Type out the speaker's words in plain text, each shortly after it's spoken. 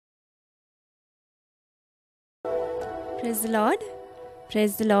Praise the Lord.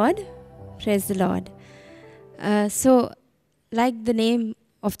 Praise the Lord. Praise the Lord. So, like the name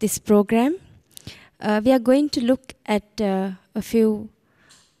of this program, we are going to look at a few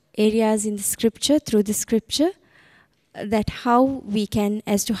areas in the scripture, through the scripture, that how we can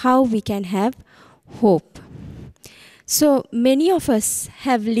have hope. So many of us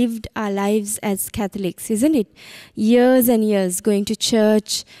have lived our lives as Catholics, isn't it? Years and years going to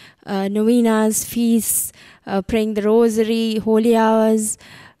church, novenas, feasts, praying the rosary, holy hours.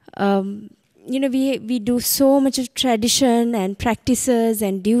 We do so much of tradition and practices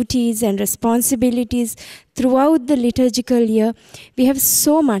and duties and responsibilities throughout the liturgical year. We have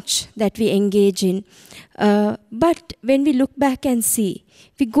so much that we engage in. But when we look back and see,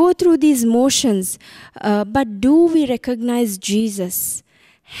 we go through these motions, but do we recognize Jesus?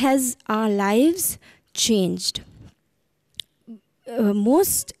 Has our lives changed?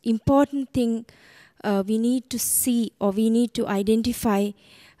 Most important thing we need to see, or we need to identify,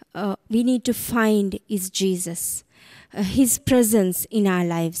 we need to find is Jesus. His presence in our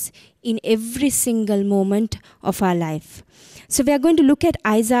lives, in every single moment of our life. So we are going to look at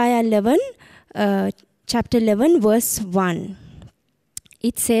Isaiah 11, chapter 11, verse 1.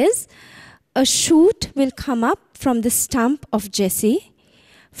 It says, "A shoot will come up from the stump of Jesse.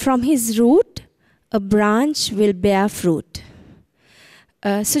 From his root, a branch will bear fruit."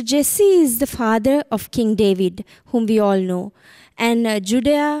 So Jesse is the father of King David, whom we all know. And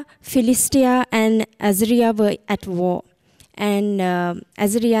Judea, Philistia, and Assyria were at war. And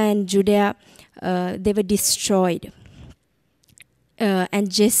Assyria and Judea, they were destroyed.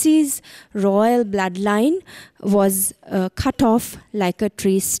 And Jesse's royal bloodline was cut off like a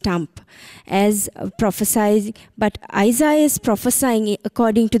tree stump, as prophesied. But Isaiah is prophesying,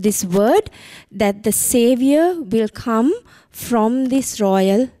 according to this word, that the Savior will come from this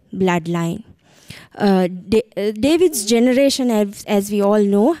royal bloodline. David's generation, as we all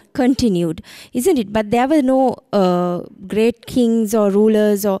know, continued, isn't it? But there were no great kings or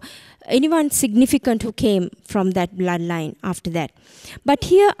rulers or anyone significant who came from that bloodline after that. But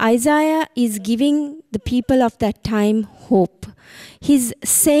here Isaiah is giving the people of that time hope. He's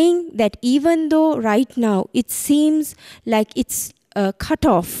saying that even though right now it seems like it's cut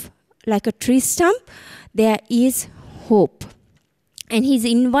off like a tree stump, there is hope. And he's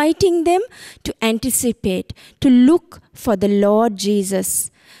inviting them to anticipate, to look for the Lord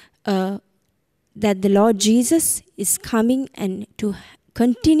Jesus, that the Lord Jesus is coming, and to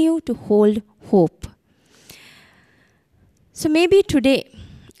continue to hold hope. So maybe today,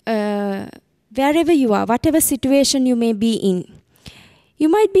 wherever you are, whatever situation you may be in, you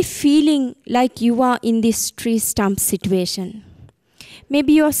might be feeling like you are in this tree stump situation.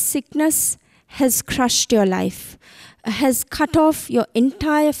 Maybe your sickness has crushed your life, has cut off your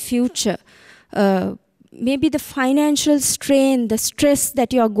entire future. Maybe the financial strain, the stress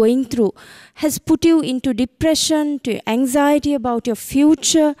that you are going through has put you into depression, to anxiety about your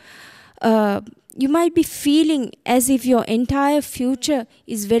future. You might be feeling as if your entire future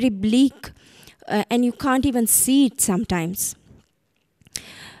is very bleak and you can't even see it sometimes.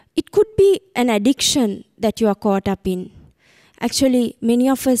 It could be an addiction that you are caught up in. Actually, many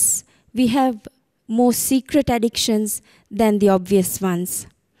of us, we have more secret addictions than the obvious ones.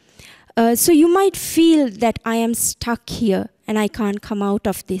 So you might feel that I am stuck here and I can't come out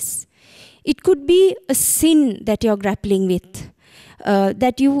of this. It could be a sin that you're grappling with,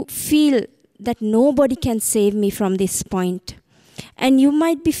 that you feel that nobody can save me from this point. And you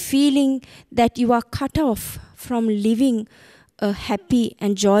might be feeling that you are cut off from living a happy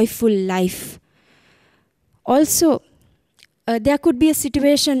and joyful life. Also, there could be a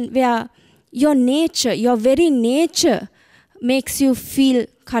situation where your nature, your very nature, makes you feel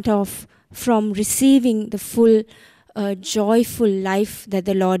cut off from receiving the full, joyful life that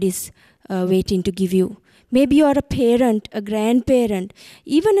the Lord is waiting to give you. Maybe you are a parent, a grandparent,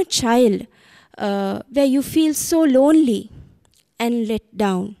 even a child, where you feel so lonely and let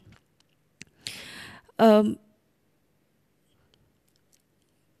down.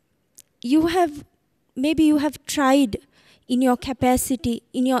 Maybe you have tried in your capacity,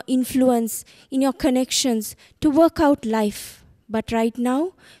 in your influence, in your connections to work out life. But right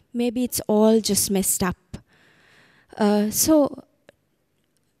now, maybe it's all just messed up. So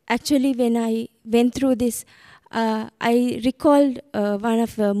actually, when I went through this, I recalled one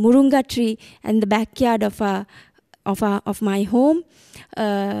of the Murunga tree in the backyard of my home,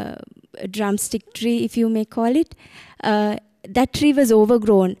 a drumstick tree, if you may call it. That tree was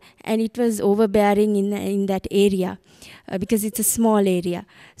overgrown and it was overbearing in that area. Because it's a small area.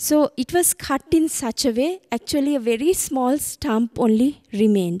 So it was cut in such a way, actually a very small stump only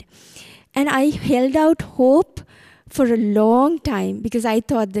remained. And I held out hope for a long time because I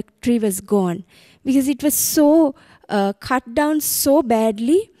thought the tree was gone, because it was so cut down so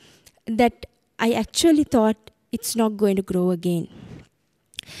badly that I actually thought it's not going to grow again.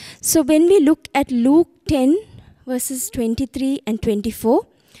 So when we look at Luke 10, verses 23 and 24,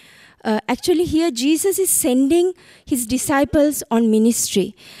 actually here Jesus is sending his disciples on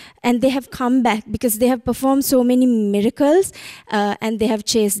ministry, and they have come back because they have performed so many miracles, and they have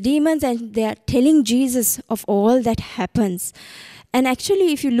chased demons, and they are telling Jesus of all that happens. And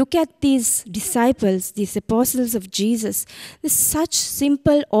actually, if you look at these disciples, these apostles of Jesus, they're such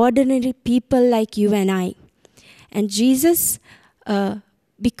simple, ordinary people like you and I. And Jesus,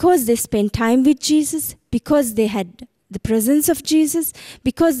 because they spent time with Jesus, because they had the presence of Jesus,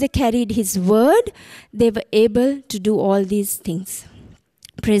 because they carried his word, they were able to do all these things.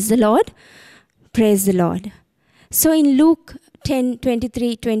 Praise the Lord. Praise the Lord. So in Luke 10,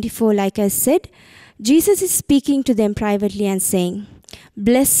 23, 24, like I said, Jesus is speaking to them privately and saying,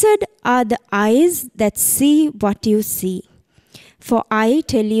 "Blessed are the eyes that see what you see. For I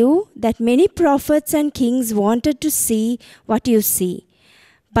tell you that many prophets and kings wanted to see what you see,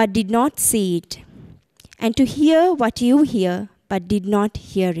 but did not see it, and to hear what you hear, but did not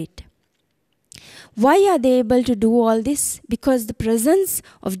hear it." Why are they able to do all this? Because the presence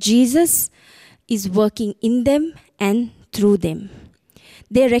of Jesus is working in them and through them.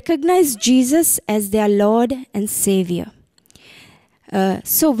 They recognize Jesus as their Lord and Savior.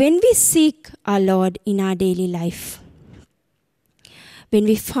 So when we seek our Lord in our daily life, when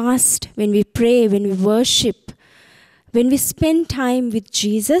we fast, when we pray, when we worship, when we spend time with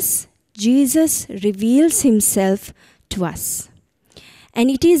Jesus, Jesus reveals himself to us. And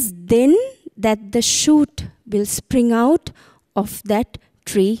it is then that the shoot will spring out of that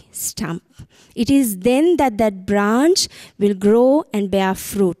tree stump. It is then that that branch will grow and bear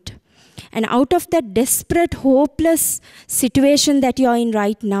fruit. And out of that desperate, hopeless situation that you are in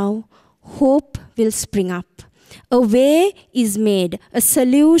right now, hope will spring up. A way is made, a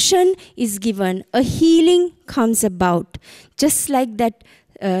solution is given, a healing comes about. Just like that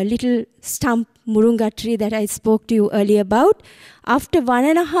little stump Murunga tree that I spoke to you earlier about, after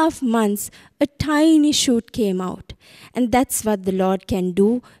 1.5 months, a tiny shoot came out. And that's what the Lord can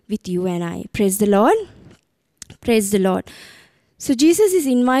do with you and I. Praise the Lord. Praise the Lord. So Jesus is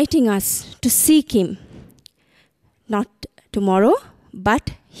inviting us to seek him, not tomorrow,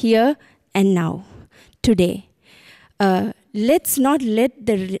 but here and now, today. Let's not let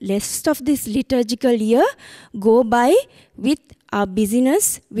the rest of this liturgical year go by with our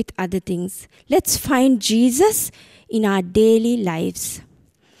busyness with other things. Let's find Jesus in our daily lives.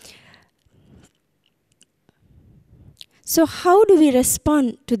 So how do we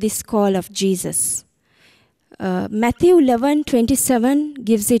respond to this call of Jesus? Matthew 11:27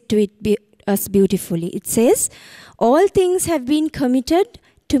 gives it to us beautifully. It says, "All things have been committed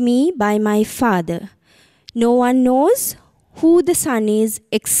to me by my Father. No one knows who the Son is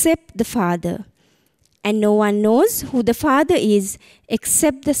except the Father, and no one knows who the Father is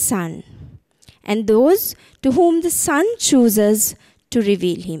except the Son, and those to whom the Son chooses to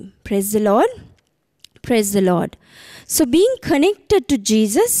reveal him." Praise the Lord. Praise the Lord. So being connected to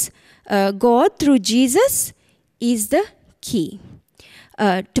Jesus, God through Jesus, is the key.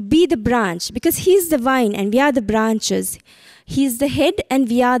 To be the branch, because he is the vine and we are the branches. He is the head and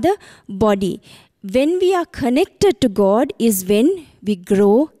we are the body. When we are connected to God is when we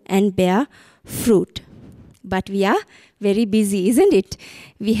grow and bear fruit. But we are very busy, isn't it?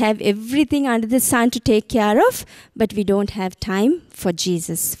 We have everything under the sun to take care of, but we don't have time for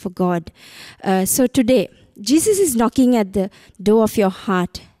Jesus, for God. So today, Jesus is knocking at the door of your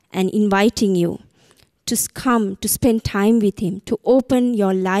heart and inviting you to come, to spend time with him, to open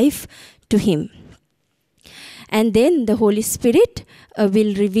your life to him. And then the Holy Spirit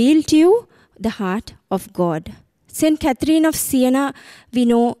will reveal to you the heart of God. St. Catherine of Siena, we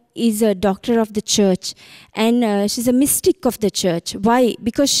know, is a doctor of the church, and she's a mystic of the church. Why?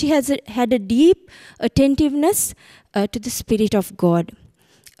 Because she has had a deep attentiveness to the Spirit of God.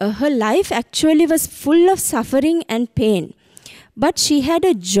 Her life actually was full of suffering and pain, but she had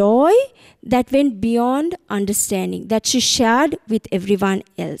a joy that went beyond understanding, that she shared with everyone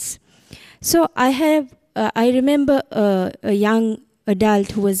else. So I remember a young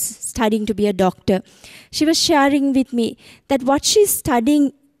adult who was studying to be a doctor. She was sharing with me that what she's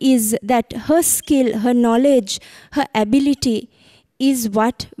studying is that her skill, her knowledge, her ability is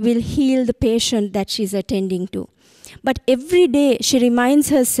what will heal the patient that she's attending to. But every day she reminds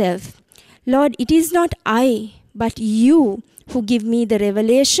herself, "Lord, it is not I, but you who give me the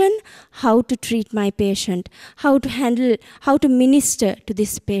revelation how to treat my patient, how to handle, how to minister to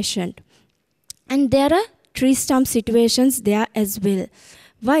this patient." And there are tree stump situations there as well.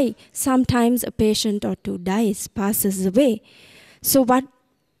 Why? Sometimes a patient or two dies, passes away. So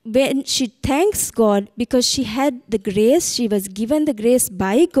when she thanks God because she had the grace, she was given the grace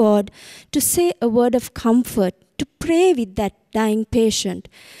by God to say a word of comfort, to pray with that dying patient.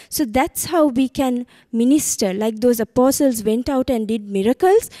 So that's how we can minister. Like those apostles went out and did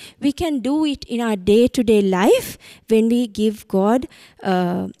miracles, we can do it in our day-to-day life when we give God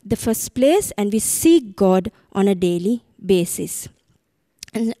the first place and we seek God on a daily basis.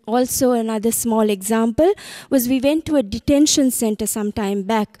 And also another small example was we went to a detention center some time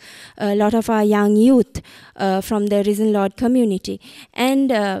back, a lot of our young youth from the Risen Lord community.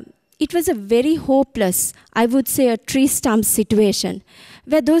 And it was a very hopeless, I would say a tree stump situation,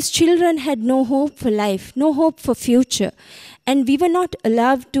 where those children had no hope for life, no hope for future. And we were not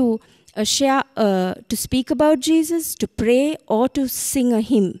allowed to share, to speak about Jesus, to pray, or to sing a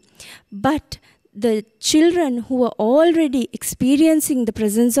hymn. But the children who were already experiencing the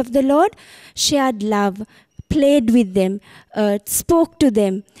presence of the Lord shared love, played with them, spoke to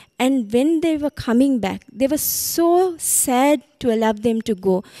them. And when they were coming back, they were so sad to allow them to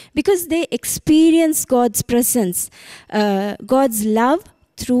go because they experienced God's presence, God's love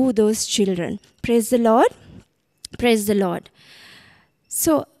through those children. Praise the Lord. Praise the Lord.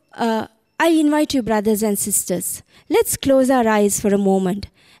 So I invite you, brothers and sisters, let's close our eyes for a moment.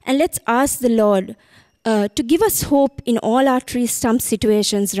 And let's ask the Lord to give us hope in all our tree stump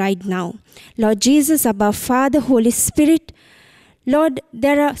situations right now. Lord Jesus, Abba, Father, Holy Spirit, Lord,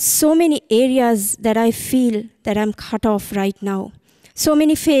 there are so many areas that I feel that I'm cut off right now. So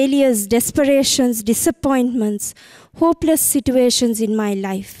many failures, desperations, disappointments, hopeless situations in my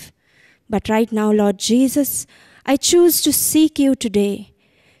life. But right now, Lord Jesus, I choose to seek you today,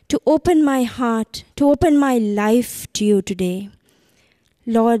 to open my heart, to open my life to you today.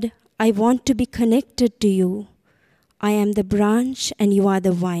 Lord, I want to be connected to you. I am the branch and you are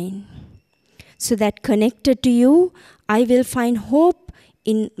the vine. So that connected to you, I will find hope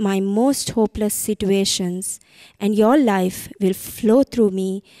in my most hopeless situations. And your life will flow through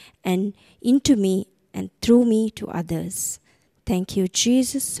me and into me and through me to others. Thank you,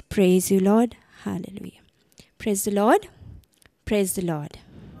 Jesus. Praise you, Lord. Hallelujah. Praise the Lord. Praise the Lord.